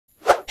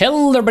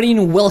Hello everybody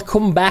and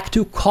welcome back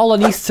to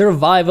Colony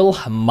Survival.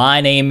 My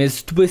name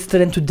is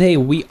Twisted and today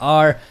we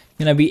are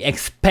gonna be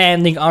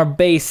expanding our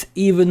base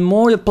even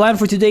more. The plan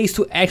for today is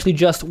to actually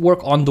just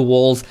work on the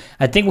walls.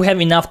 I think we have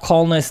enough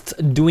colonists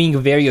doing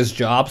various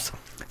jobs,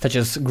 such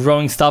as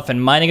growing stuff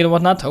and mining and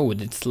whatnot. Oh,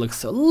 this looks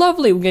so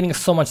lovely. We're getting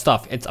so much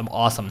stuff. It's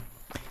awesome.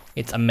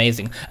 It's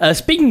amazing.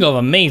 Speaking of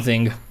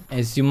amazing,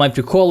 as you might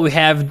recall, we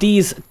have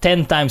these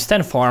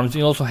 10x10 farms.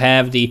 We also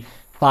have the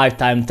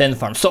 5x10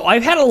 farms. So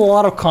I've had a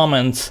lot of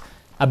comments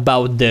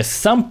about this.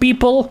 Some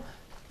people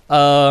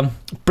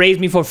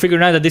praised me for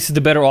figuring out that this is the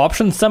better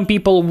option. Some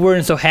people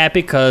weren't so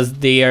happy because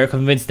they are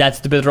convinced that's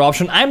the better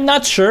option. I'm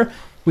not sure.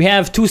 We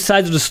have two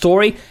sides of the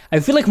story.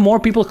 I feel like more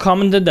people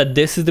commented that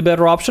this is the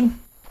better option.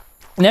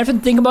 And after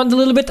thinking about it a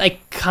little bit, I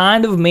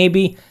kind of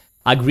maybe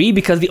agree,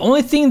 because the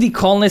only thing the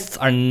colonists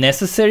are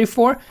necessary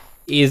for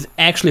is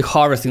actually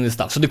harvesting this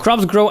stuff. So the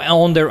crops grow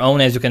on their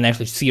own, as you can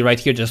actually see right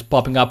here, just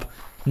popping up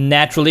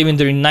naturally even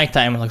during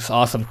nighttime. It looks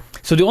awesome.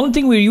 So the only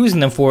thing we're using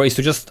them for is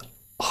to just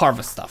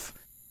harvest stuff,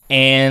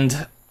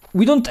 and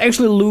we don't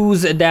actually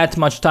lose that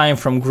much time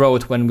from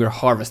growth when we're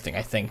harvesting,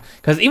 I think,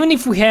 because even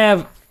if we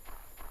have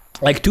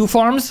like two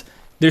farms,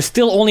 they're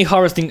still only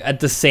harvesting at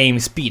the same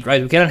speed,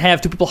 right? We cannot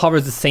have two people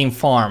harvest the same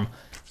farm.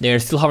 They're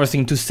still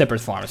harvesting two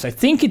separate farms. I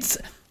think it's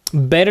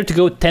better to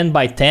go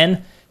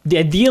 10x10. The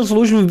ideal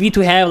solution would be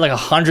to have like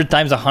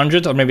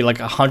 100x100, or maybe like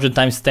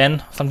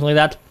 100x10, something like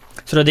that,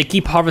 so that they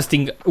keep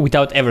harvesting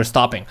without ever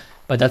stopping.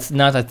 But that's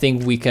not a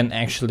thing we can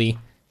actually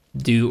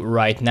do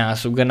right now.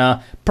 So we're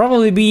gonna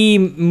probably be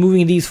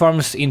moving these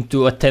farms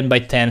into a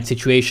 10x10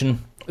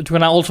 situation. We're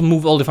gonna also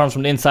move all the farms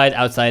from the inside,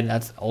 outside.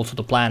 That's also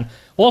the plan.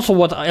 Also,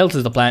 what else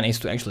is the plan is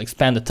to actually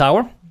expand the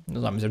tower.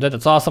 The zombies are dead,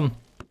 that's awesome.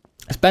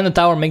 Expand the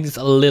tower, make this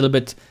a little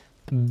bit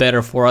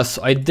better for us.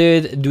 So I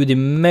did do the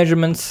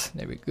measurements.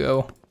 There we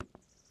go.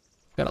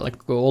 Gotta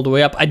like go all the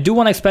way up. I do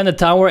want to expand the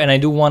tower, and I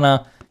do want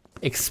to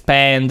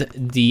expand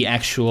the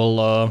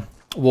actual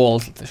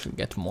walls. Let's actually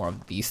get more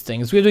of these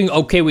things. We're doing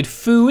okay with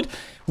food.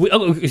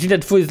 Oh, you see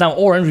that food is now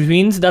orange, which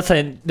means there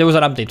was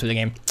an update to the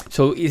game.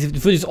 So if the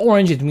food is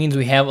orange, it means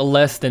we have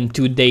less than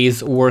 2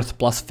 days worth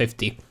plus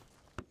 50.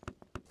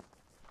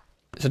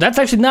 So that's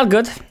actually not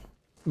good,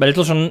 but it's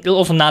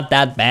also not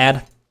that bad.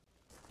 I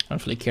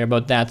don't really care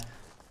about that.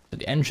 So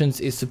the entrance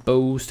is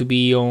supposed to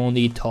be on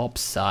the top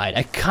side.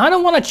 I kind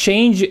of want to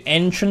change the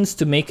entrance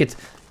to make it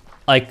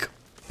like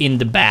in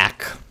the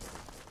back.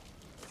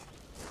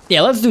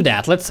 Yeah, let's do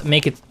that. Let's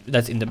make it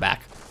that's in the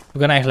back. We're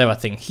gonna actually have a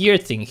thing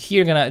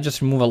here. Gonna just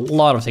remove a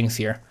lot of things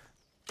here.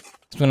 So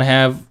we're gonna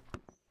have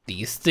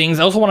these things.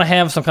 I also want to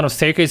have some kind of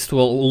staircase to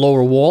a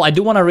lower wall. I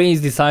do want to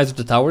raise the size of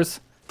the towers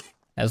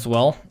as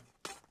well.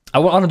 I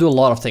want to do a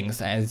lot of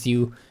things, as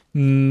you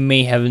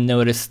may have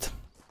noticed.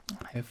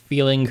 I'm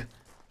feeling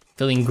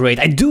great.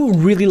 I do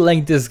really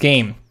like this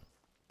game.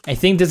 I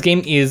think this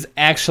game is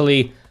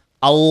actually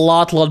a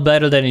lot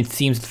better than it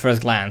seems at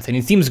first glance, and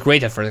it seems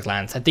great at first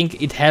glance. I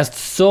think it has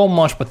so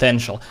much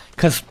potential,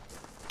 because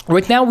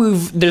right now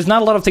there's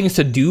not a lot of things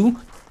to do.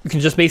 You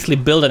can just basically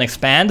build and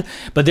expand,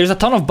 but there's a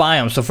ton of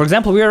biomes. So for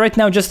example, we are right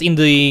now just in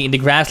the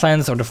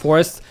grasslands or the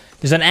forest.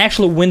 There's an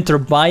actual winter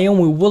biome.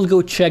 We will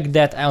go check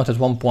that out at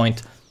one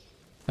point,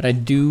 but I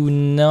do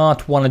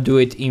not want to do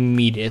it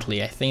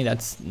immediately. I think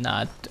that's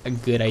not a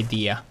good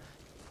idea.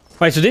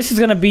 Right, so this is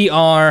gonna be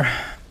our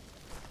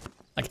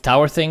like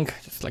tower thing.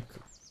 Just like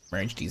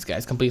merge these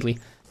guys completely.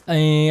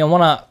 I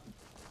wanna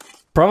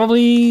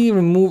probably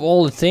remove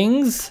all the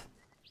things.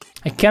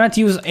 I cannot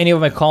use any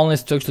of my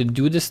colonists to actually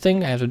do this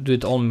thing. I have to do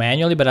it all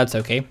manually, but that's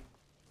okay.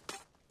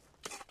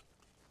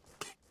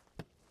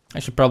 I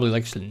should probably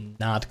actually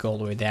not go all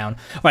the way down.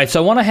 All right,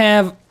 so I want to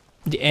have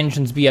the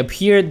entrance be up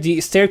here. The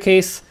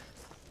staircase,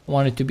 I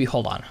want it to be,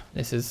 hold on.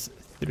 This is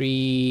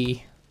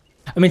 3.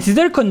 I mean, since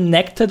they're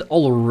connected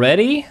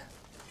already,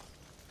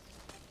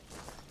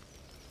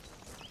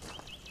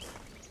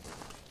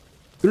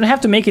 you don't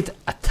have to make it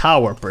a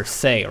tower per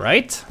se,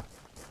 right?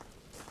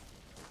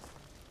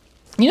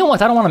 You know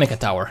what? I don't want to make a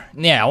tower.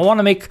 Yeah, I want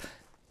to make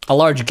a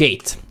large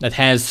gate that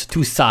has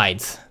 2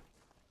 sides.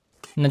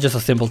 Not just a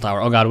simple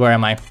tower. Oh god, where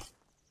am I?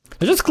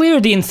 So just clear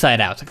the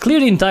inside out. Clear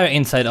the entire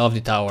inside of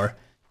the tower.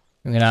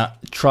 I'm gonna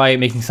try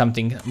making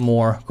something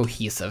more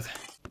cohesive.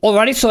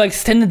 Alrighty, so I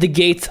extended the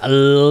gates a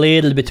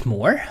little bit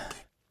more,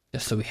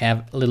 just so we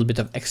have a little bit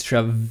of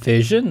extra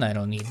vision. I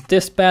don't need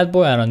this bad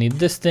boy. I don't need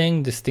this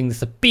thing. This thing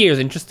disappears.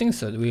 Interesting.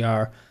 So we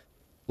are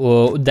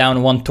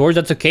down 1 torch.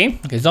 That's okay.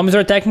 Okay, zombies are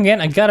attacking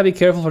again. I gotta be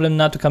careful for them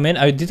not to come in.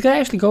 Did I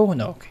actually go?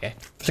 No, okay.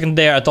 For a second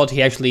there, I thought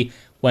he actually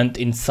went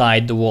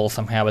inside the wall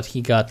somehow, but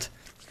he got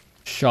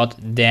shot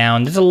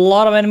down. There's a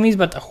lot of enemies,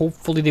 but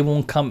hopefully they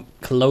won't come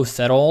close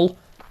at all.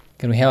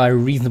 Can we have a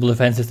reasonable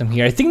defense system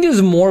here? I think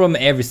there's more of them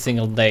every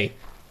single day.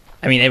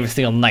 I mean, every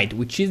single night,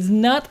 which is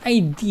not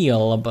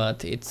ideal,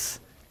 but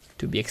it's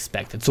to be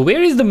expected. So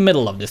where is the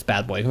middle of this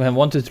bad boy? We have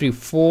 1, 2, 3,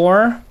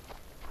 4.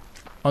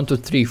 1, 2,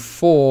 3,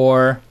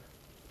 4.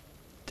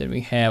 Then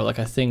we have like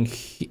a thing.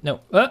 No,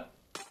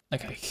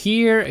 like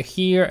here,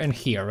 here, and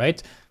here,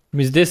 right?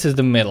 Because this is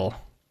the middle.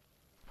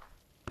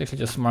 Let's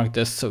just mark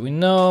this so we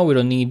know we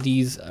don't need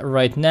these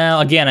right now.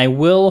 Again, I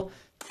will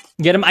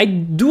get them. I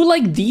do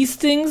like these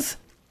things,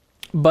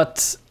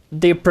 but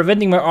they're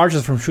preventing my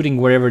archers from shooting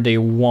wherever they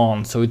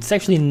want, so it's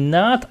actually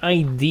not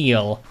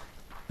ideal.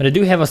 But I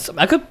do have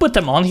I could put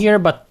them on here,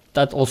 but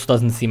that also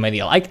doesn't seem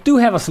ideal. I do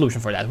have a solution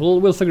for that.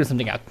 We'll figure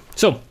something out.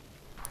 So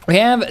we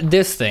have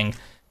this thing.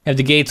 We have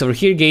the gates over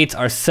here. Gates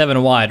are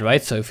 7 wide,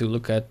 right? So if you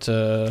look at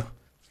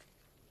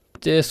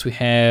this, we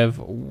have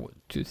 1,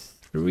 2,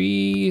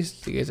 3.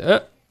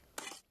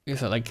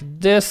 So like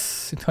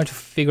this. It's hard to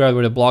figure out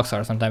where the blocks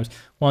are sometimes.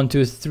 1,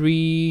 2,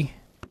 3.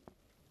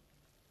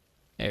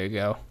 There we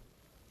go.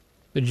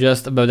 So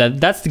just about that.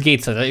 That's the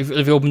gate size.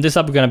 If you open this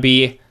up, we're gonna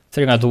be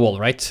setting out the wall,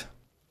 right?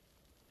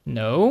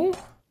 No.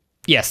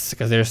 Yes,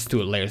 because there's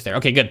 2 layers there.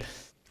 Okay, good.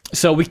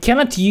 So we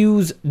cannot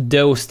use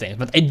those things,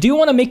 but I do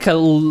want to make a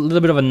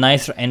little bit of a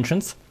nicer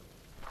entrance.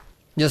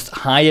 Just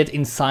hide it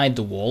inside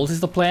the walls is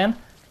the plan.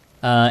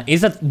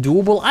 Is that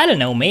doable? I don't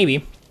know,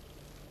 maybe.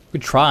 We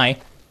try.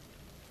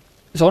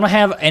 So I want to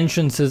have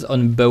entrances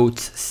on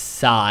both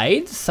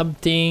sides.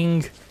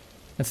 Something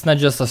that's not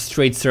just a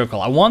straight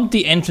circle. I want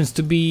the entrance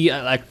to be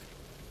like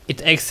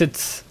it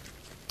exits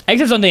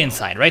on the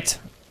inside, right?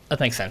 That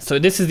makes sense. So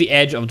this is the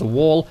edge of the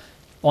wall.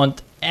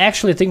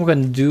 Actually, I think we're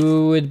gonna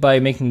do it by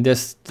making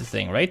this the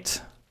thing,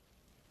 right?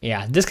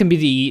 Yeah, this can be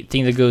the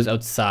thing that goes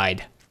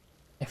outside.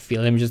 I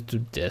feel. Let me just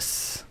do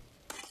this.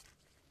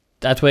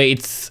 That way,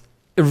 it's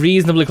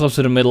reasonably close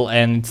to the middle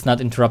and it's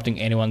not interrupting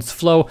anyone's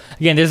flow.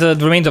 Again, there's the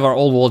remains of our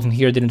old walls in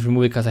here. I didn't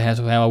remove it because I had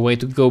to have a way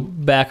to go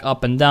back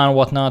up and down and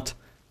whatnot.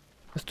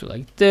 Let's do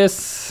like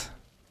this.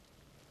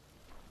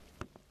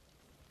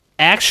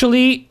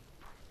 Actually,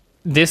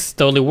 this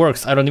totally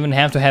works. I don't even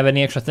have to have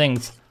any extra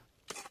things.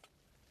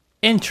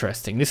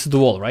 Interesting. This is the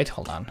wall, right?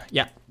 Hold on.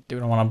 Yeah, we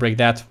don't want to break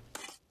that.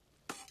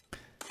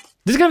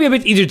 This is gonna be a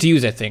bit easier to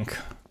use, I think.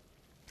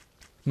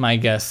 My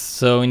guess.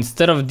 So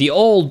instead of the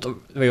old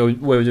way of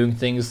doing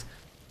things,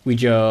 we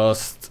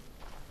just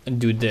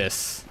do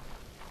this.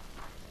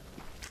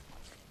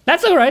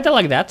 That's alright. I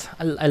like that.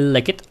 I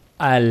like it.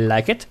 I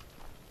like it.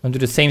 I'm gonna do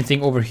the same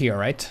thing over here,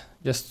 right?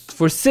 Just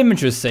for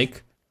symmetry's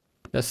sake.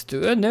 Just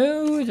do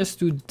no. Just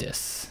do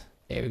this.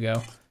 There we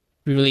go.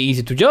 Really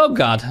easy to do. Oh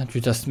god,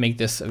 to just make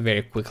this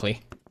very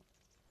quickly.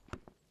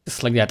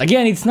 Just like that.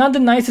 Again, it's not the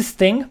nicest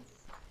thing.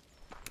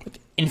 But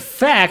in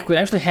fact, we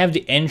actually have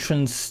the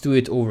entrance to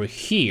it over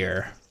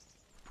here.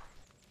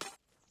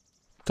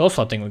 It's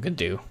also a thing we could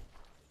do.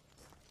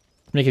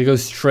 Make it go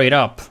straight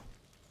up.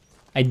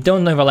 I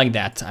don't know if I like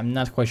that. I'm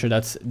not quite sure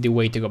that's the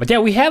way to go. But yeah,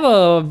 we have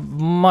a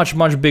much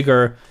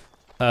bigger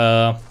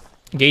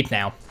gate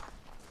now.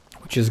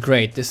 Which is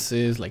great. This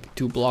is like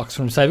 2 blocks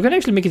from the side. We can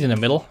actually make it in the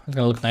middle. It's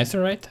gonna look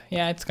nicer, right?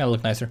 Yeah, it's gonna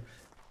look nicer.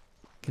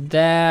 Get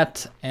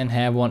that, and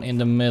have one in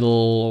the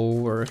middle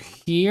over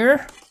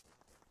here.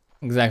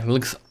 Exactly,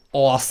 looks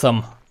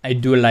awesome. I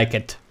do like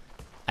it.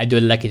 I do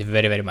like it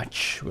very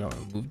much. We're gonna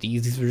remove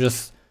these. These were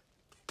just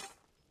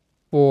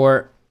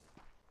for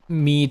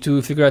me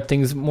to figure out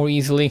things more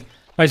easily.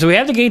 Alright, so we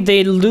have the gate.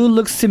 They do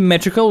look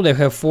symmetrical. They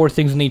have 4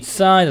 things on each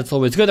side. That's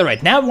always good.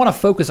 Alright, now I want to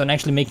focus on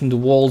actually making the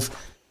walls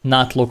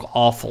not look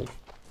awful.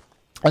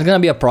 It's gonna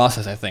be a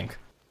process, I think.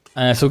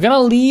 So we're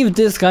gonna leave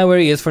this guy where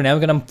he is for now.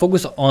 We're gonna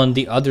focus on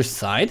the other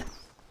side.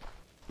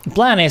 The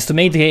plan is to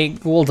make the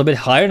walls a bit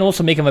higher and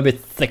also make them a bit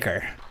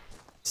thicker.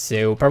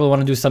 So probably want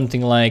to do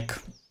something like...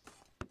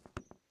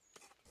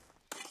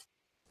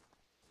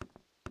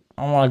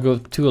 I don't want to go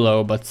too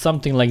low, but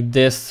something like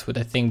this would,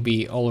 I think,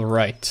 be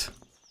alright.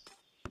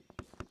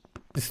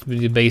 This would be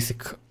the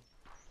basic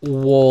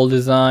wall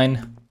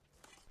design.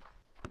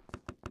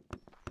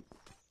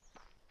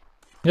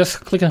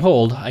 Just click and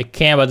hold. I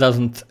can, but it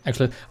doesn't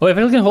actually... Oh, if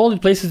I click and hold,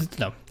 it places it...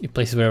 No, it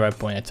places wherever I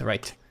point it.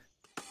 Right.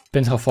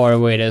 Depends how far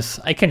away it is.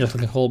 I can just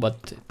click and hold, but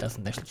it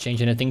doesn't actually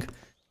change anything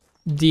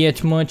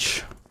that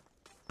much.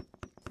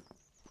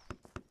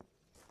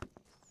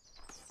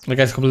 The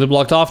guy's completely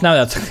blocked off now.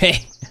 That's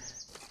okay.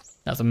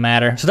 Doesn't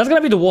matter. So that's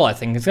gonna be the wall, I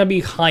think. It's gonna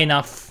be high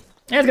enough.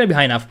 Yeah, it's gonna be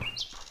high enough.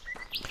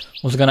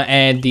 Also gonna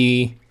add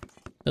the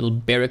little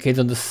barricades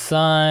on the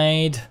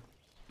side.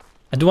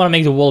 I do want to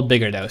make the wall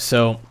bigger though,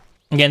 so...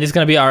 Again, this is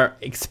gonna be our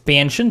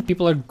expansion.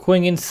 People are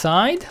going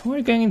inside. Where are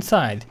you going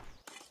inside?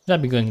 Should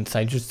not be going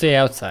inside. Just stay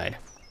outside.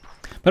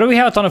 But we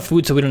have a ton of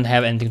food, so we don't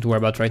have anything to worry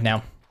about right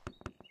now.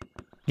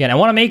 Again, I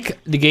want to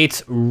make the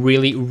gates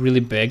really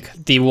big.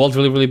 The walls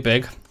really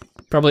big.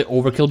 Probably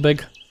overkill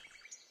big.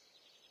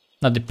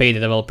 Not to pay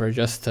the developer,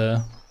 just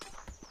a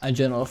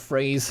general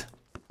phrase.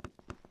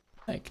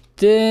 Like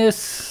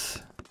this.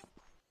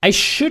 I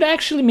should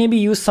actually maybe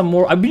use some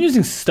more. I've been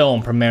using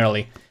stone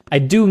primarily. I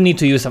do need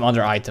to use some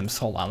other items.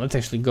 Hold on, let's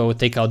actually go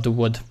take out the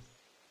wood.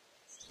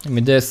 Give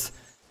me this.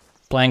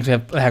 Planks, we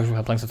have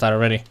planks outside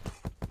already.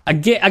 I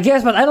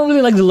guess, but I don't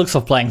really like the looks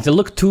of planks. They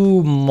look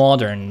too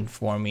modern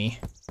for me.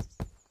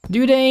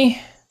 Do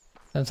they?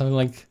 That's something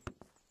like...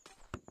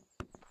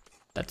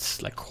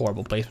 That's like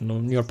horrible placement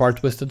on your part,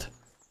 Twisted.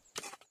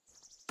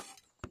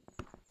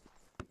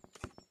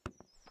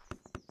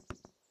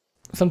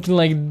 Something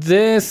like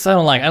this. I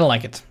don't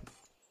like it.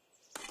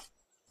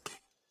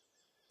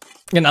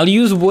 And I'll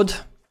use wood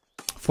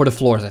for the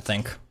floors, I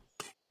think.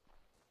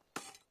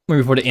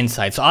 Maybe for the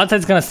inside. So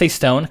outside's gonna stay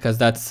stone, because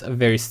that's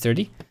very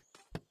sturdy.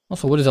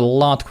 Also, wood is a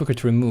lot quicker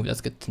to remove.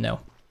 That's good to know.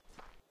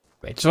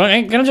 Wait, so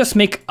I'm gonna just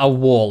make a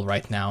wall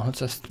right now. Let's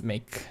just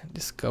make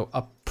this go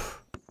up.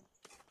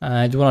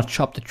 I do want to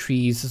chop the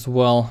trees as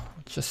well.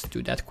 Let's just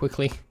do that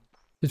quickly.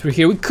 Since we're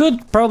here, we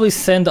could probably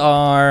send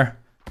our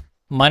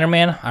miner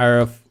man,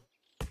 our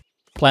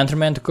planter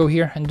man, to go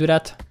here and do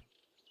that.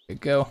 There we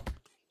go.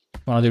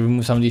 I want to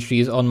remove some of these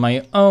trees on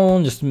my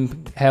own, just to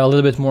have a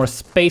little bit more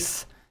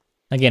space.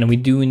 Again, we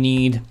do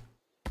need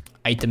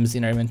items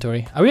in our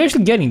inventory. Are we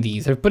actually getting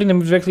these? Are we putting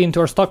them directly into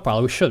our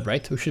stockpile? We should,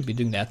 right? We should be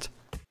doing that.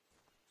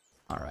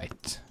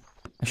 Alright.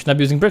 I should not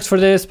be using bricks for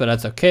this, but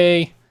that's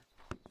okay.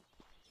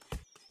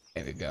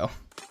 There we go.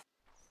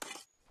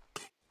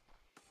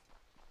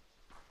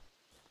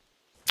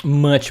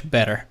 Much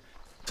better.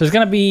 So it's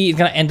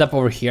gonna end up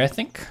over here, I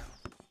think.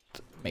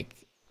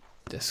 Make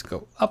this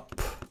go up.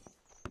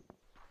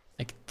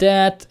 Like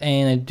that,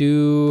 and I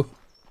do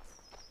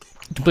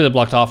completely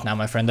blocked off now,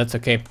 my friend. That's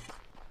okay.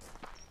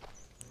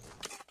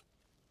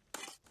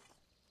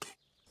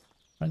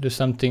 I'll do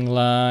something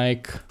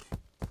like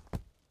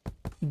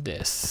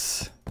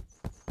this.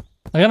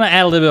 I'm gonna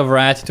add a little bit of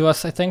variety to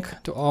us, I think,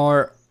 to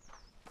our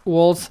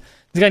walls.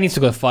 This guy needs to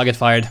go get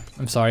fired.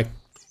 I'm sorry.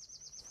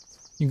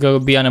 You go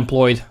be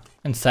unemployed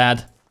and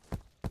sad.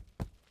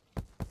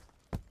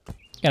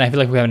 And I feel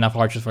like we have enough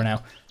archers for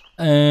now.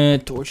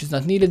 Torch is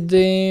not needed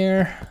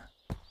there.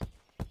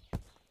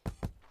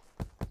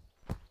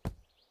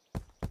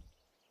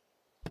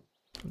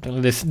 Something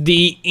like this.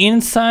 The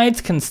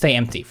insides can stay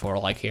empty for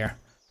like here.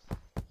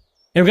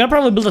 And we're gonna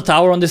probably build a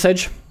tower on this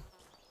edge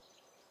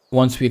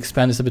once we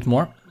expand this a bit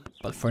more.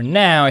 But for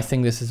now, I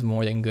think this is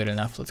more than good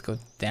enough. Let's go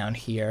down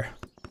here.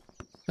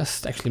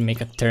 Let's actually make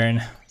a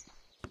turn.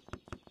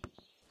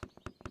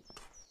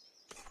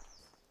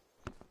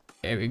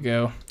 There we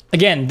go.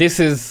 Again,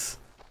 this is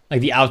like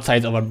the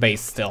outside of our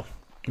base still.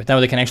 But now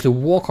they can actually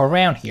walk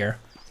around here.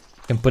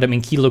 You can put them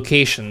in key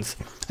locations.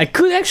 I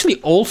could actually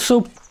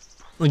also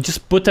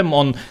just put them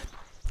on...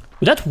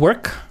 Would that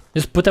work?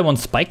 Just put them on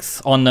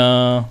spikes, on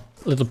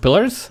little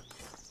pillars?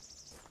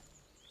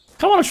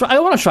 I want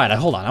to try that.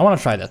 Hold on, I want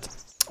to try that.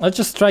 Let's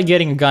just try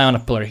getting a guy on a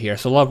pillar here.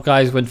 So a lot of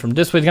guys went from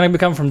this way. It's gonna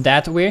become from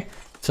that way.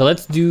 So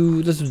let's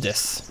do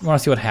this. I want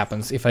to see what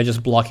happens if I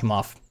just block him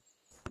off.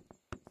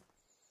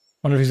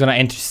 Wonder if he's gonna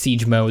enter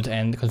siege mode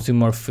and consume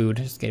more food.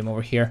 Just get him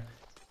over here.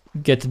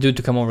 Get the dude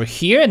to come over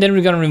here, and then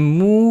we're gonna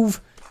remove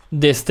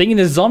this thing. And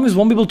the zombies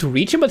won't be able to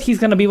reach him, but he's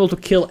gonna be able to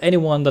kill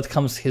anyone that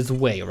comes his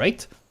way,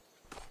 right?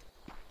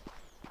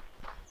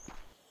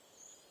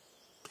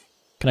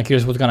 Kinda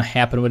curious what's gonna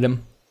happen with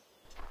him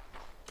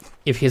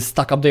if he's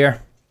stuck up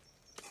there.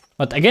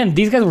 But again,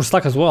 these guys were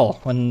stuck as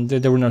well when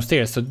there were no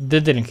stairs, so they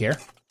didn't care.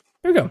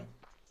 There we go.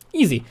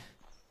 Easy.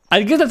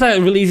 I guess that's a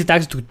really easy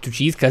tactic to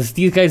cheese, because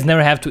these guys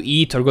never have to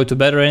eat or go to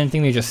bed or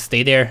anything. They just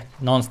stay there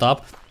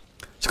non-stop.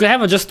 So we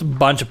have just a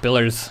bunch of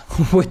pillars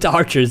with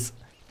archers.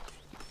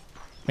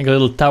 Make a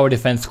little tower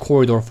defense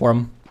corridor for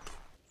them.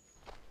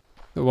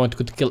 We want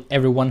to kill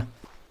everyone.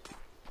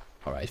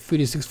 Alright, food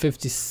is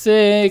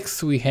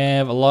 656. We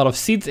have a lot of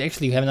seeds.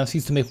 Actually, we have enough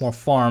seeds to make more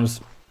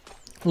farms.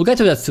 We'll get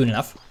to that soon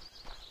enough.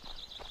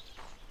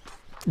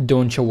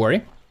 Don't you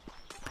worry.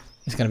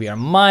 It's gonna be our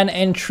mine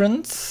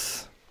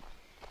entrance.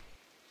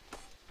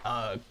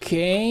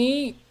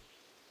 Okay.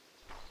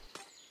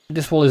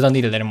 This wall is not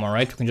needed anymore,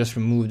 right? We can just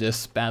remove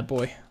this bad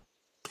boy.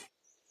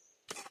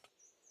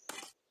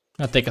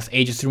 It'll take us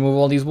ages to remove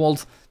all these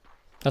walls.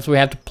 That's why we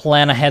have to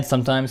plan ahead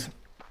sometimes.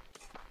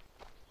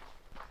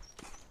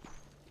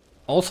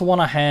 Also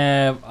want to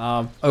have...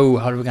 oh,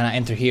 how are we gonna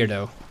enter here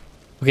though?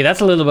 Okay, that's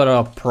a little bit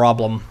of a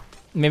problem.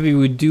 Maybe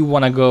we do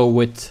want to go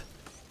with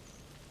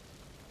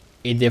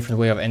a different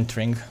way of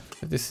entering.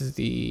 This is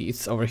the...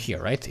 it's over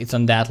here, right? It's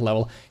on that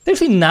level. It's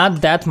actually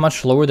not that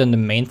much lower than the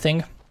main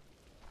thing.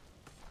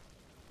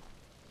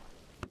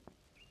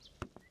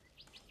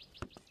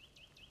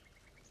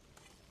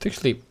 It's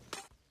actually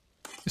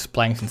just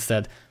planks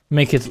instead.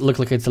 Make it look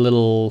like it's a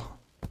little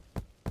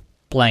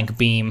plank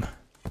beam.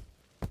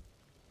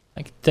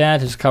 Like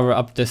that, just cover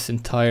up this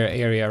entire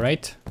area,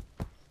 right?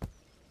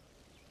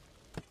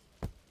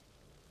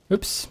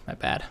 Oops, my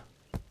bad.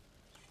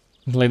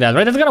 Like that,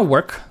 right? That's gonna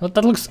work.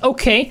 That looks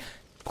okay.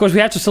 Of course,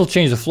 we have to still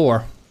change the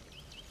floor.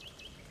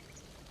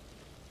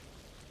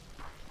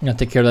 I'm gonna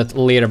take care of that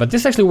later, but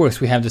this actually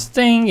works. We have this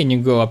thing, and you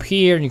go up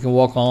here, and you can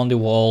walk on the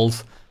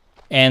walls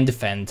and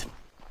defend.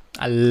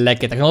 I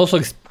like it. I can also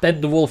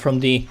expand the wall from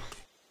the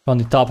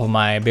top of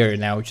my barrier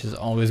now, which is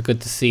always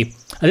good to see.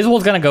 And this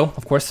wall's gonna go,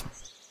 of course.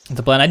 That's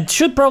the plan. I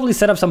should probably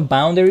set up some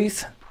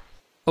boundaries.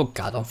 Oh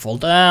god, don't fall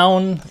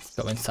down. Let's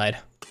go inside.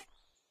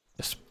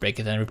 Just break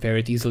it and repair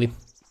it easily.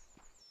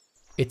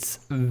 It's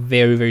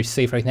very, very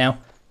safe right now.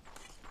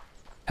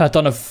 Have a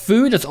ton of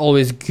food, that's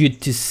always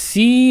good to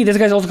see. This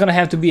guy's also gonna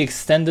have to be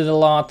extended a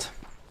lot.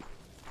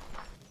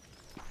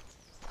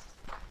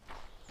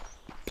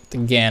 But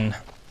again,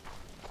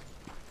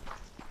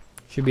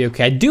 should be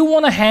okay. I do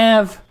want to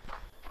have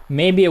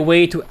maybe a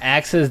way to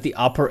access the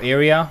upper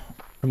area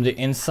from the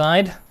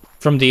inside,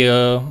 from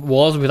the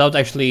walls without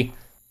actually...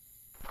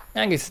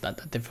 I guess it's not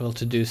that difficult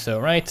to do so,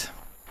 right?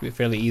 It'll be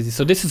fairly easy.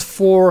 So this is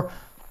 4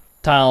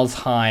 tiles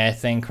high, I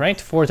think, right?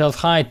 4 tiles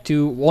high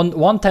to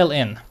one tile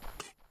in.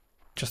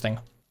 Interesting.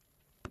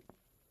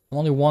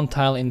 Only 1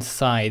 tile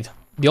inside.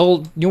 The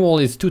old new wall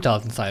is 2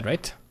 tiles inside,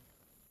 right?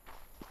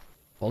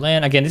 Well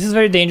then, again, this is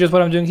very dangerous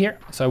what I'm doing here,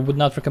 so I would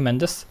not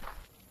recommend this.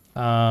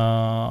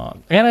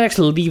 I'm gonna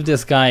actually leave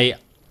this guy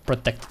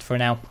protected for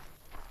now.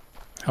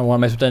 I don't want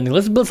to mess with anything.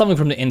 Let's build something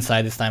from the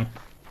inside this time.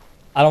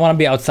 I don't want to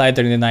be outside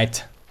during the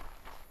night.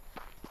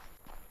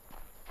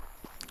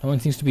 No one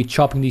seems to be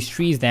chopping these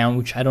trees down,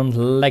 which I don't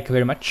like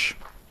very much.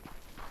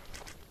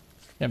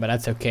 Yeah, but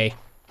that's okay.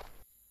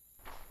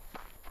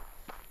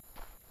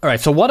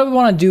 Alright, so what do we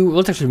want to do?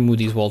 Let's actually remove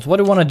these walls. What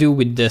do we want to do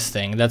with this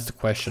thing? That's the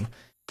question.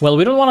 Well,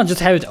 we don't want to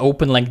just have it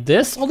open like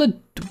this, although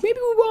maybe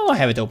we want to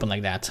have it open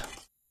like that.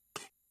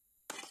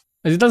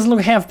 It doesn't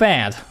look half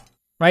bad,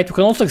 right? We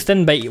can also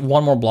extend by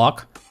 1 more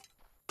block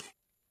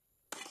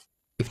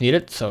if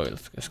needed. So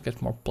let's just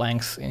get more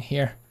planks in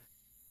here.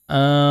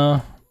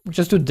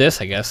 Just do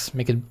this, I guess.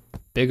 Make it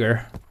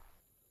bigger,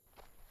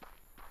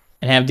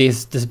 and have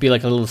this be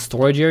like a little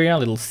storage area, a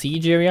little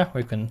siege area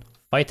where you can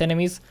fight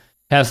enemies.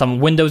 Have some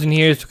windows in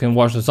here so you can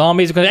watch the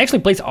zombies. You can actually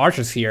place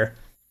archers here.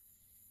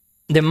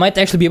 They might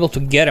actually be able to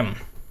get them.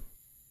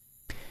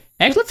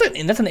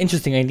 Actually, that's an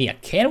interesting idea.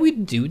 Can we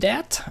do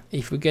that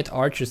if we get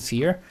archers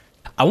here?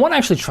 I want to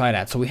actually try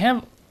that. So we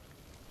have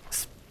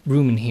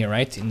room in here,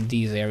 right? In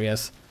these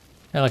areas.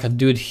 Like a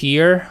dude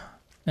here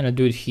and a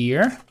dude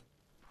here.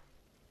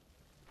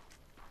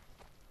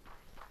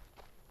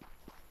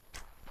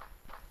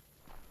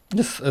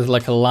 This is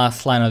like a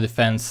last line of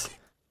defense.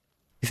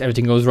 If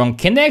everything goes wrong.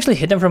 Can they actually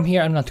hit them from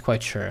here? I'm not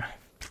quite sure.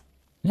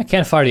 I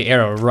can't fire the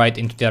arrow right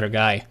into the other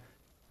guy.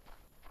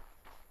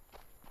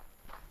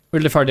 Where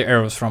do they fire the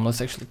arrows from?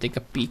 Let's actually take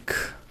a peek.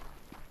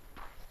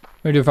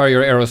 Where do you fire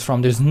your arrows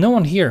from? There's no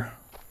one here.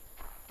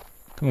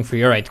 Coming for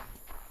you, alright.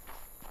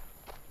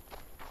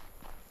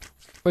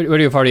 Where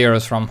do you fire the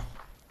arrows from?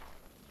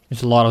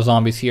 There's a lot of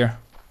zombies here.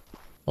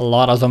 A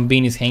lot of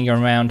zombinis hanging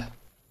around.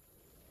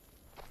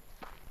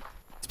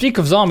 Speak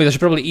of zombies, I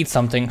should probably eat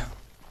something.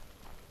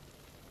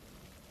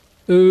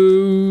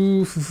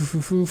 Ooh,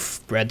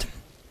 bread.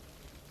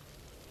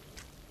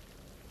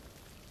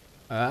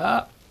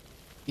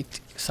 Eat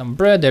some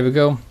bread, there we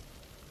go.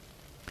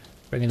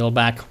 Bring it all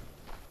back.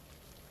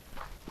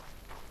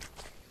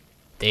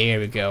 There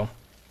we go.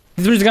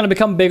 This bridge is gonna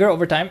become bigger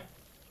over time.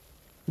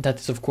 That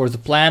is of course the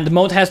plan. The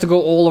moat has to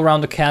go all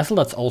around the castle,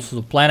 that's also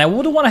the plan. I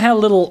would want to have a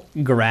little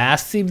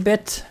grassy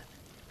bit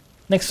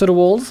next to the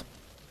walls.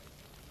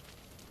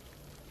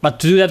 But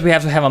to do that we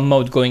have to have a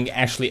moat going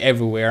actually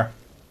everywhere.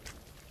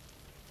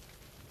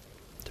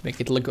 To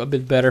make it look a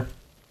bit better.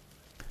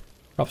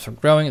 Crops are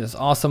growing, that's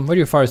awesome. Where do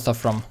you fire stuff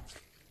from?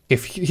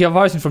 If you have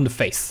firing from the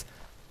face,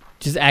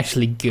 which is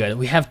actually good.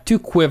 We have 2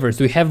 quivers.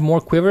 Do we have more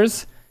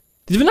quivers?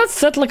 Did we not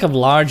set like a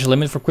large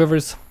limit for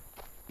quivers?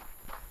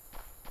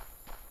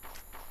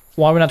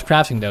 Why are we not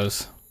crafting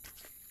those?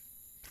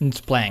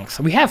 It's planks.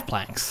 We have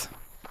planks.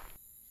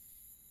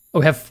 Oh,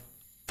 we have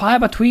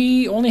 5, but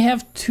we only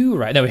have 2,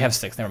 right? No, we have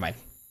 6. Never mind.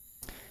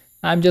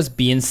 I'm just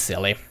being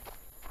silly.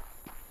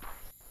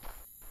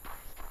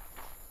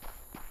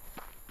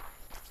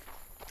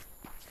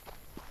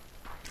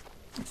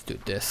 Let's do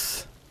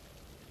this.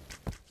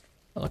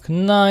 Look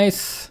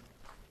nice.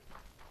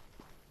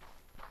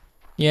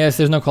 Yes,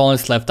 there's no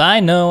colonists left. I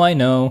know, I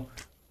know.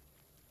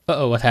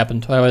 Uh-oh, what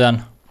happened? What have I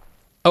done?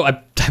 Oh,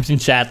 I typed in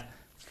chat.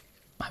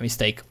 My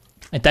mistake.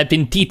 I typed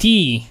in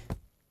TT.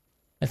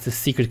 That's the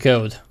secret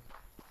code.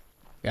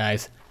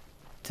 Guys,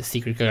 it's a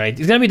secret code, right?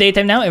 It's gonna be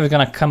daytime now. Everyone's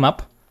gonna come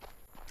up.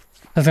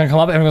 It's gonna come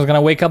up. Everyone's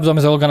gonna wake up.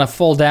 Zombies are all gonna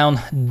fall down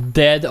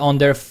dead on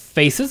their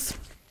faces.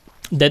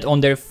 Dead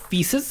on their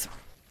feces.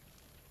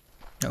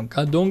 Oh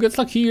god, don't get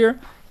stuck here.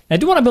 I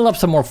do want to build up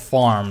some more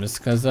farms,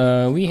 because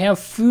we have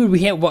food, we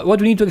have, what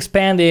we need to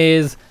expand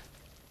is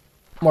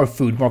more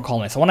food, more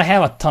colonists. I want to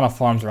have a ton of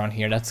farms around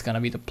here, that's gonna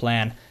be the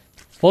plan.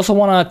 I also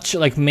want to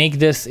like make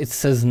this, it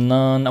says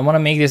none, I want to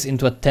make this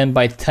into a 10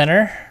 by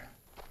 10er.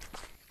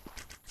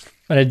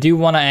 But I do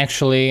want to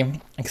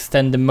actually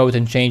extend the moat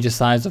and change the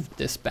size of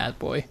this bad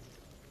boy.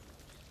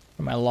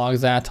 Where my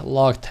logs at?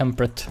 Log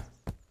temperate.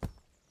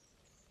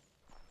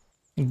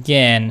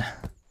 Again.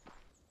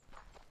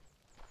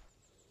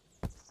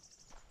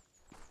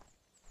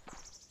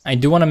 I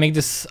do want to make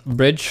this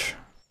bridge.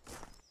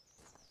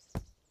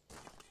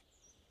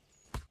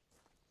 I'm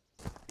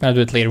gonna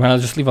do it later. I'm gonna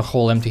just leave a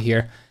hole empty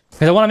here.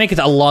 Because I want to make it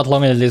a lot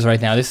longer than it is right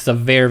now. This is a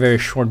very, very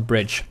short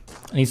bridge.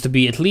 It needs to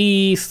be at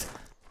least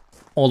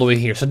all the way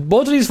here. So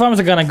both of these farms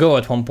are gonna go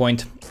at one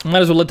point.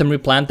 Might as well let them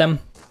replant them.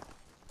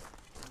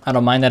 I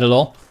don't mind that at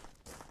all.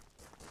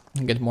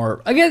 Get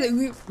more.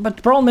 Again, but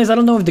the problem is I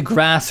don't know if the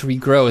grass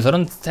regrows.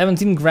 I haven't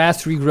seen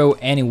grass regrow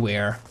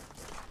anywhere.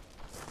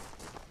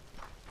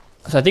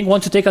 So I think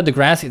once you take out the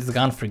grass, it's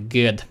gone for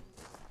good.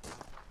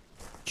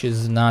 Which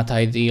is not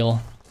ideal.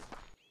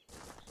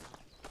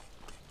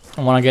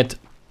 I want to get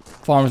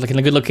farms like in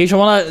a good location. I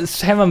want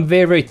to have them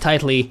very, very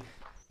tightly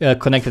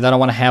connected. I don't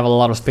want to have a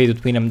lot of space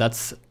between them.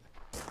 That's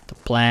the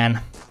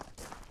plan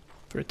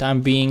for the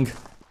time being.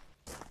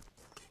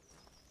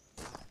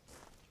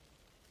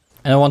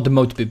 And I want the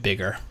moat to be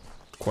bigger,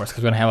 of course,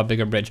 because we're going to have a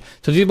bigger bridge.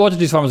 So both of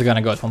these farms are going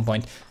to go at one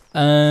point.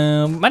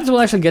 Might as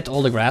well actually get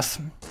all the grass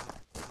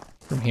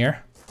from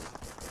here.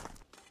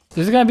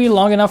 Is it going to be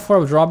long enough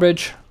for a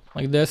drawbridge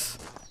like this?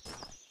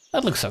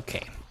 That looks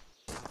okay.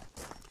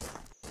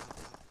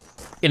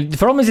 And the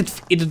problem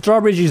is the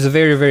drawbridge is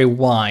very, very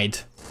wide.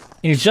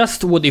 And it's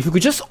just wood. If we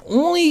could just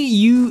only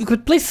you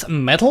could place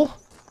metal.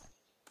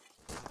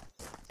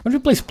 Why don't you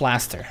place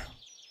plaster?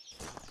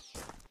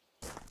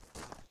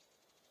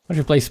 Why don't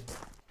you place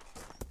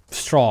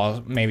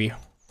straw, maybe?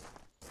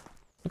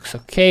 Looks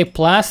okay.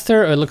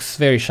 Plaster, it looks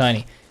very shiny.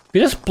 If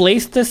you just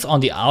place this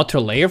on the outer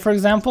layer, for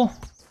example.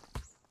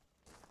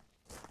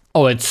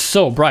 Oh, it's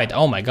so bright.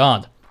 Oh my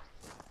god.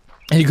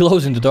 And it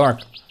glows in the dark.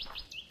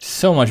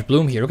 So much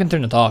bloom here. We can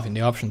turn it off in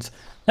the options.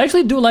 I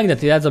actually do like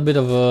that. It adds a bit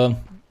of a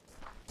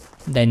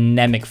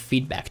dynamic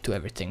feedback to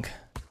everything.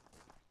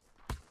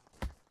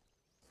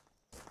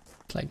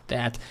 Like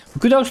that. We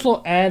could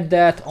also add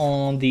that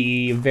on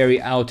the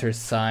very outer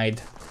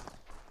side.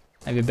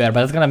 Maybe better,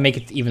 but it's gonna make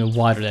it even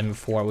wider than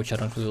before, which I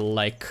don't really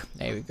like.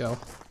 There we go.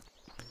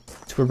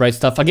 Super bright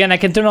stuff. Again, I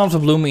can turn off the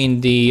bloom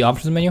in the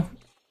options menu.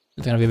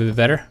 It's gonna be a bit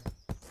better.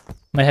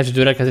 Might have to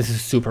do that because this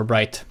is super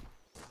bright.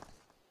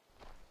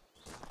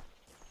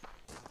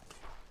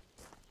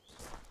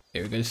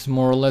 There we go, this is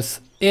more or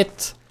less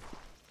it.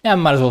 Yeah, I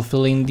might as well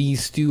fill in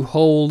these two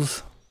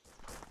holes.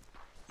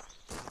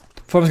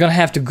 Farm's gonna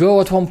have to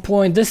go at one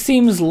point. This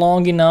seems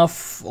long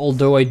enough,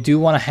 although I do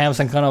want to have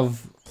some kind of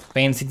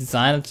fancy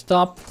design at the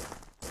top.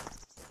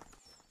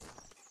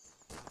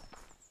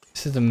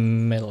 This is the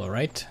middle,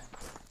 right?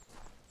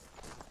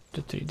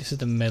 2, 3, this is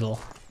the middle.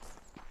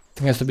 I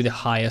think it has to be the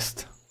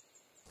highest.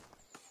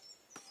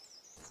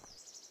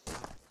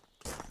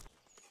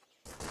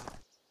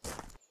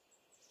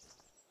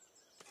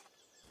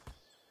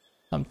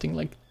 Something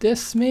like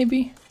this,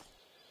 maybe?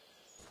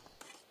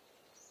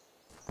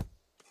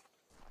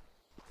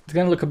 It's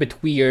gonna look a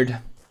bit weird.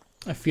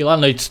 I feel, I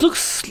don't know, it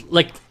looks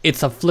like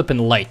it's a flippin'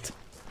 light.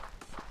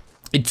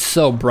 It's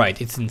so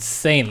bright, it's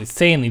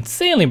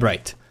insanely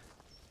bright.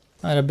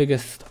 Not the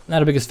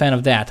biggest fan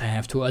of that, I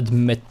have to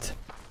admit.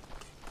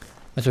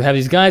 But we have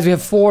these guys, we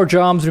have 4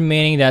 jobs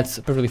remaining, that's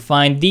perfectly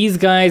fine. These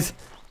guys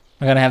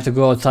are gonna have to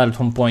go outside at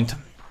one point.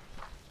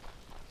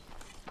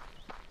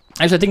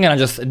 Actually, I think I'm gonna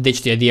just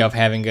ditch the idea of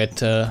having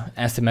it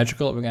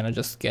asymmetrical. We're gonna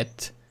just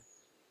get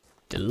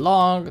the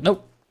log,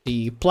 nope,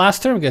 the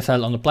plaster. We get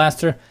started on the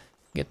plaster.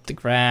 Get the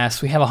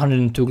grass. We have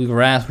 102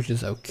 grass, which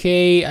is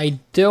okay. I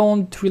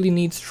don't really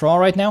need straw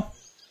right now.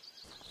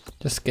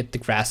 Just get the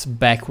grass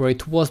back where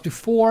it was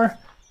before.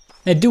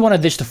 I do want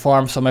to ditch the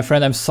farm, so my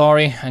friend, I'm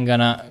sorry. I'm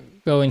gonna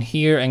go in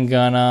here and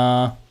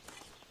gonna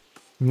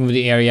remove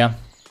the area.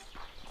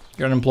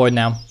 You're unemployed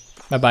now.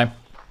 Bye-bye.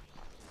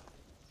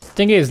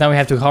 Thing is, now we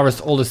have to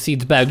harvest all the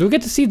seeds back. Do we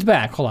get the seeds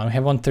back? Hold on, we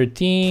have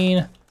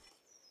 113.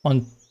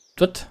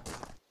 What?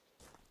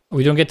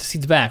 We don't get the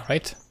seeds back,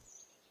 right?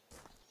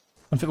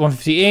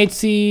 158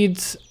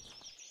 seeds.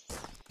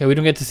 Yeah, we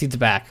don't get the seeds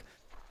back.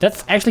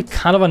 That's actually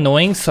kind of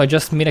annoying, so I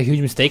just made a huge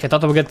mistake. I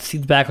thought I would get the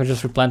seeds back or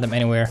just replant them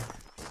anywhere.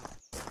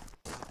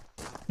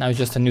 Now it's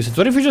just a nuisance.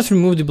 What if we just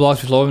remove the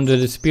blocks below them to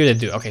disappear? They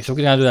do. Okay, so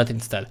we're gonna do that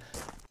instead.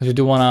 Because we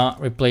do wanna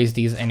replace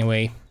these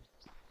anyway.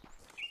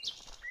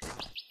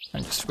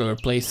 I'm just gonna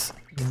replace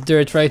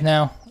dirt right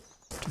now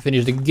to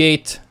finish the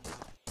gate.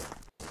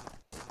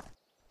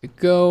 We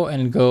go,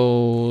 and it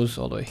goes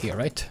all the way here,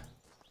 right?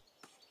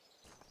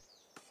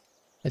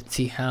 Let's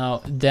see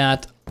how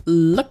that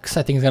looks.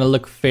 I think it's gonna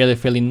look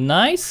fairly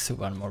nice.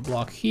 One more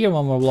block here,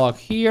 one more block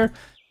here.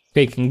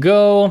 Okay, can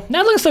go.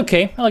 That looks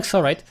okay. That looks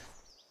alright.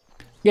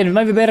 Yeah, it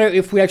might be better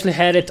if we actually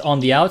had it on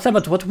the outside,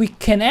 but what we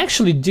can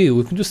actually do,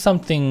 we can do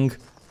something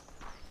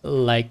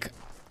like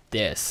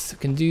this. We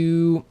can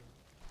do...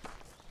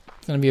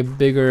 It's gonna be a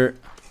bigger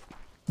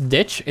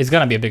ditch. It's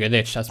gonna be a bigger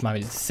ditch, that's my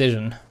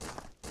decision.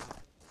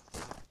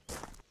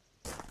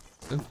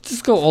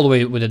 Just go all the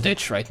way with the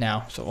ditch right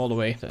now. So all the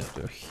way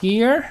to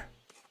here.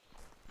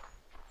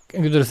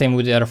 I'm gonna do the same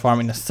with the other farm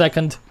in a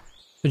second.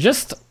 So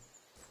just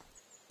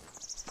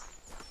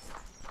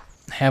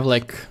have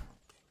like...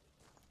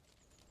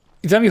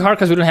 It's gonna be hard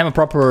because we don't have a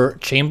proper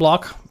chain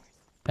block.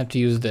 I have to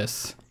use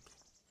this.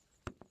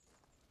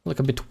 Look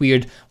a bit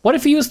weird. What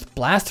if we used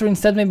plaster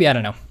instead? Maybe, I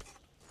don't know.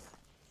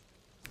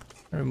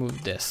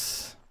 Remove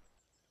this.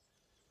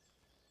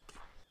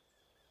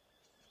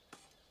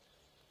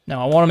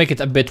 Now I want to make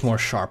it a bit more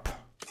sharp.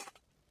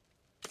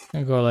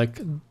 I'm gonna go like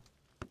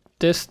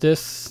this. Oh,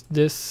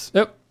 this.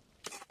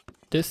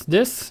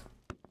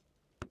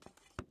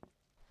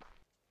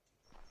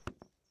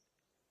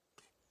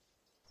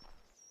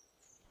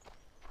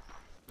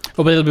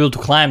 Oh, but it'll be able to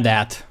climb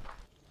that.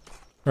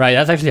 Right,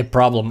 that's actually a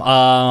problem.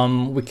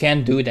 We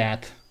can't do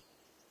that.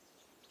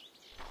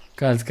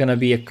 Cause it's gonna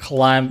be a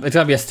climb. It's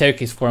gonna be a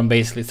staircase for him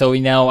basically. So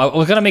we now I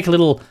was gonna make a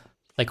little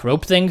like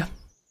rope thing.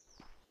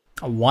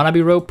 A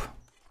wannabe rope.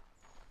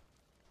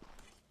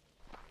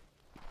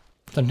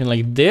 Something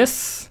like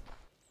this.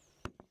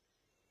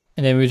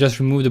 And then we just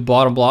remove the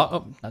bottom block.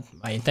 Oh, not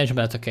my intention,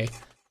 but that's okay.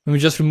 And we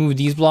just remove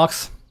these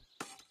blocks.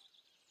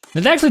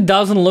 It actually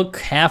doesn't look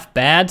half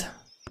bad.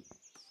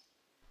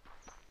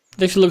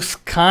 It actually looks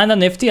kinda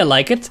nifty, I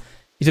like it.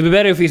 It would be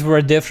better if it were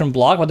a different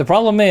block, but the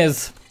problem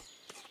is...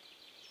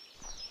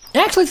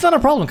 Actually, it's not a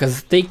problem,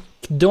 because they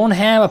don't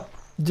have a...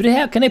 Do they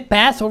have... Can they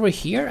pass over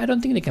here? I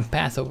don't think they can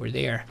pass over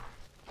there.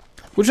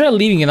 We'll try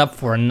leaving it up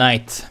for a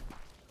night.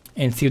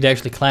 And see if they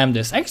actually climb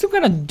this. Actually,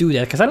 I'm gonna do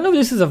that, because I don't know if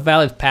this is a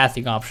valid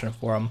pathing option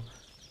for them.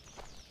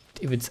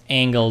 If it's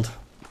angled.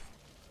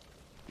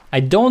 I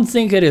don't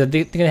think it is.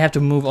 They're gonna have to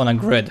move on a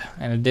grid.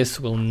 And this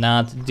will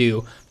not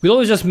do. We'll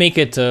always just make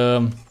it...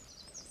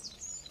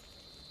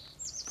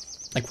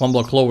 like one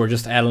block lower,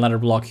 just add another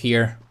block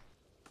here.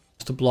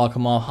 Just to block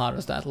them off. How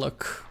does that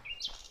look?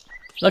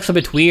 Looks a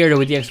bit weird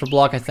with the extra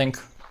block, I think.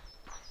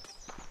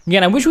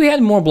 Again, I wish we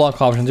had more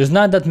block options. There's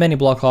not that many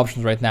block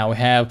options right now. We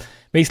have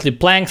basically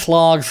planks,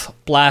 logs,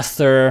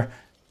 plaster.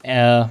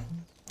 I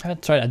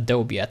haven't tried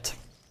adobe yet.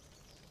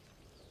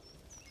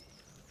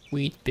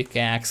 Wheat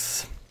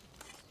pickaxe.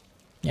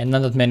 Yeah,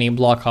 not that many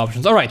block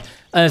options. Alright,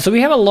 so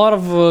we have a lot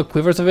of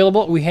quivers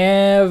available. We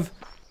have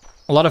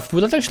a lot of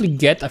food. Let's actually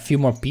get a few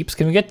more peeps.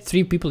 Can we get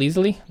 3 people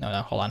easily? No,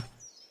 hold on.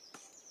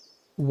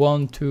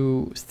 1,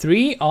 2,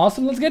 3.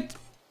 Awesome, let's get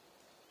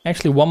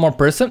actually one more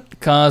person,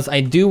 because I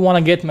do want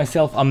to get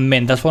myself a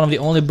mint. That's one of the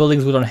only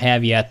buildings we don't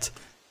have yet.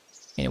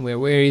 Anyway,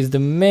 where is the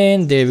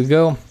mint? There we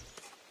go.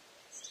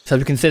 So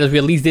we can say that we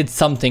at least did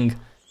something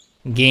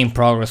game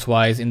progress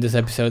wise in this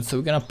episode. So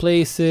we're gonna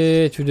place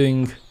it. We're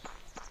doing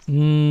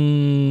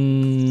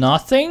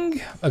nothing.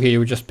 Okay,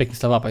 we're just picking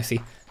stuff up, I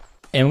see.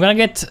 And we're gonna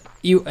get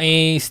you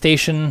a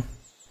station.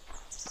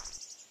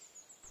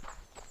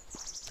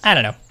 I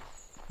don't know,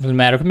 doesn't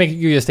matter. We can make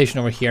you a station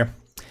over here.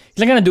 It's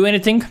not gonna do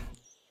anything.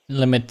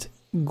 Limit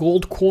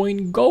gold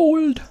coin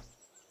gold.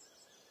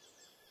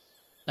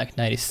 Like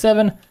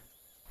 97.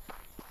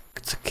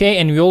 It's okay,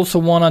 and we also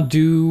wanna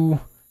do...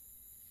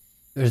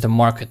 There's the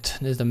market.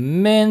 There's the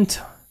mint.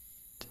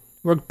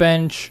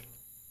 Workbench.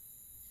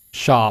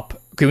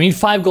 Shop. Okay, we need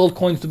 5 gold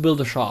coins to build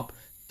a shop.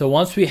 So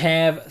once we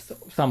have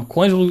some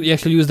coins, we'll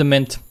actually use the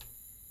mint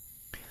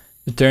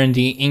to turn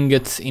the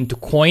ingots into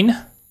coin.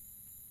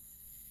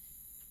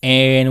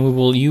 And we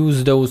will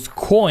use those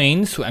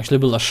coins to actually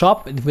build a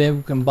shop. And then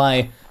we can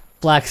buy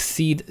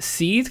flaxseed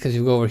seeds, because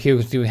you go over here,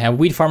 because we have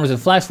wheat farmers and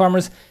flax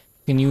farmers.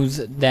 You can use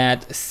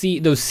that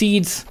those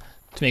seeds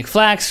to make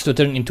flax, to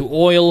turn into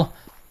oil,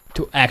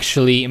 to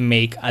actually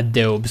make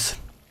adobes.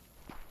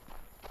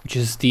 Which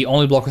is the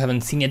only block we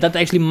haven't seen yet. That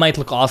actually might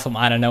look awesome,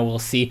 I don't know, we'll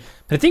see.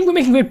 But I think we're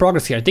making great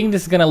progress here. I think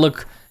this is gonna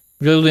look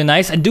really, really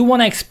nice. I do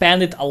want to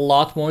expand it a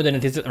lot more than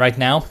it is right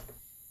now.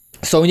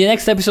 So in the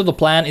next episode, the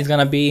plan is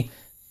gonna be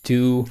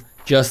to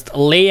just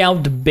lay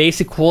out the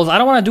basic walls. I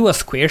don't want to do a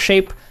square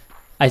shape.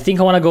 I think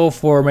I want to go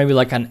for maybe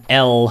like an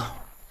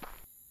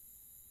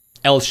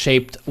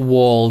L-shaped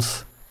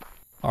walls,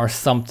 or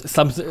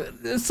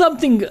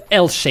something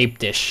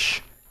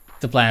L-shaped-ish.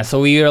 The plan.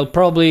 So we'll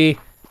probably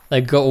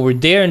like go over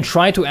there and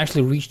try to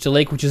actually reach the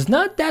lake, which is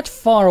not that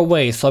far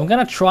away. So I'm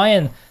gonna try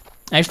and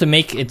actually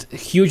make it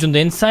huge on the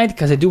inside,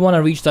 because I do want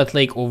to reach that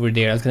lake over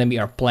there. That's gonna be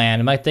our plan.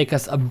 It might take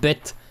us a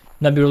bit,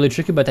 not be really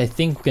tricky, but I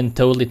think we can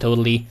totally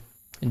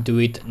do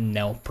it,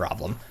 no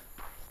problem.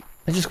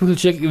 Let's just quickly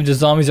check if the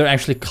zombies are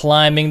actually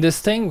climbing this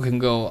thing. We can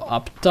go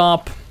up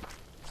top,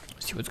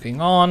 see what's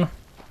going on.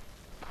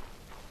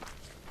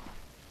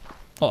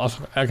 Oh,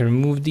 also, I can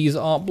remove these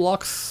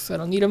blocks. I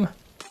don't need them.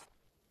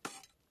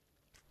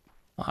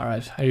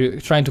 Alright, are you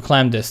trying to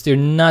climb this? They're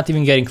not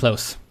even getting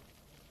close.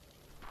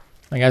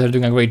 My guys are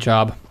doing a great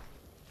job.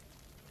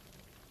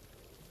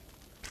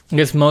 I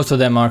guess most of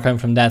them are coming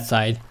from that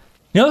side.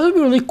 You know, it would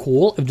be really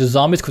cool if the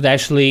zombies could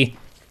actually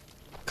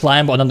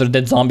climb on other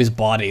dead zombies'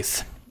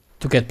 bodies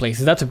to get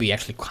places. That would be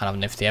actually kind of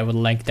nifty. I would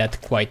like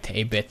that quite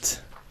a bit.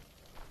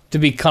 To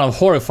be kind of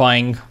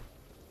horrifying,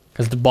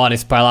 because the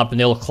bodies pile up and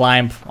they'll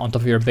climb on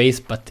top of your base,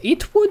 but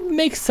it would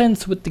make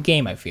sense with the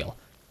game, I feel.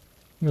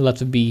 It'll have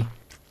to be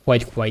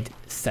quite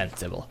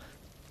sensible.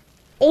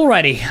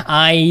 Alrighty,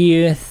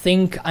 I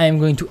think I'm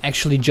going to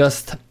actually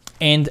just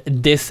end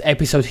this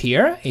episode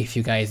here. If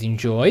you guys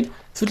enjoyed,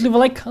 so leave a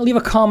like, leave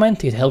a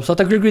comment. It helps out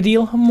a great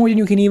deal, more than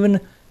you can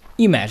even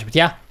imagine. But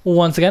yeah,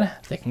 once again,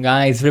 thank you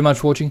guys very much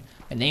for watching.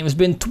 My name has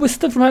been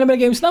Twisted from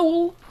Games, and I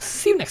will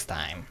see you next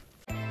time.